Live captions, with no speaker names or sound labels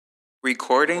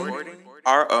Recording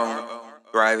our own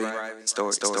thriving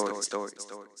story.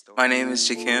 My name is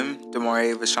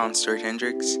Jahkim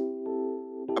Hendrix.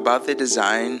 About the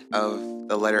design of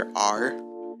the letter R,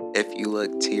 if you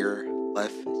look to your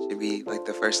left, it should be like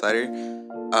the first letter.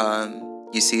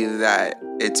 You see that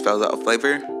it spells out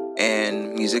flavor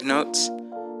and music notes.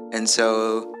 And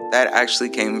so that actually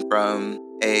came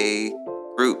from a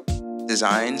group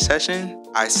design session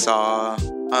I saw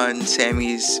on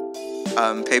Sammy's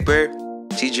paper.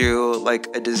 She drew like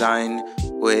a design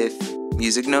with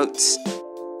music notes,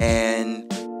 and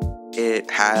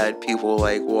it had people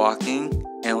like walking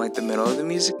in like the middle of the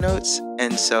music notes.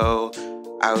 And so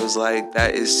I was like,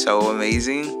 that is so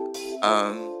amazing.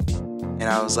 And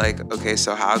I was like, okay,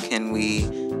 so how can we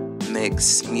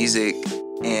mix music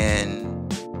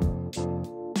and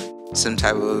some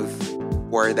type of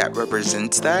word that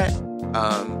represents that,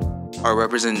 or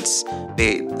represents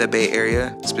the Bay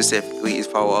Area, specifically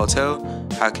East Palo Alto?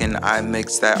 How can I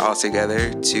mix that all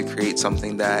together to create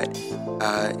something that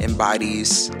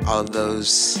embodies all of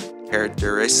those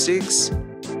characteristics?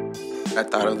 I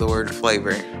thought of the word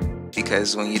flavor,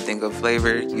 because when you think of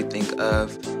flavor, you think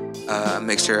of a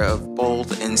mixture of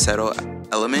bold and subtle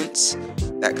elements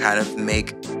that kind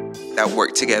of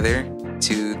work together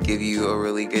to give you a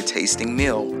really good tasting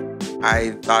meal.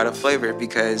 I thought of flavor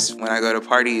because when I go to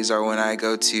parties or when I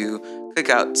go to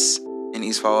cookouts in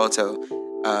East Palo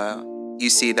Alto, you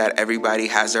see that everybody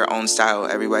has their own style.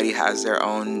 Everybody has their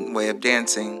own way of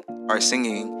dancing or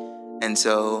singing. And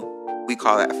so we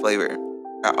call that flavor.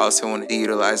 I also wanted to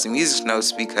utilize the music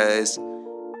notes because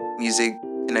music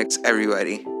connects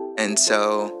everybody. And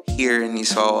so here in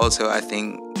East Palo Alto, I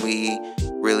think we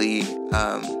really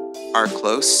are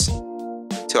close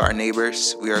to our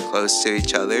neighbors. We are close to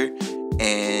each other,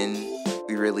 and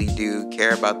we really do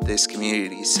care about this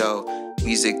community. So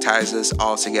music ties us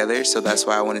all together. So that's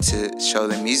why I wanted to show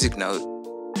the music note.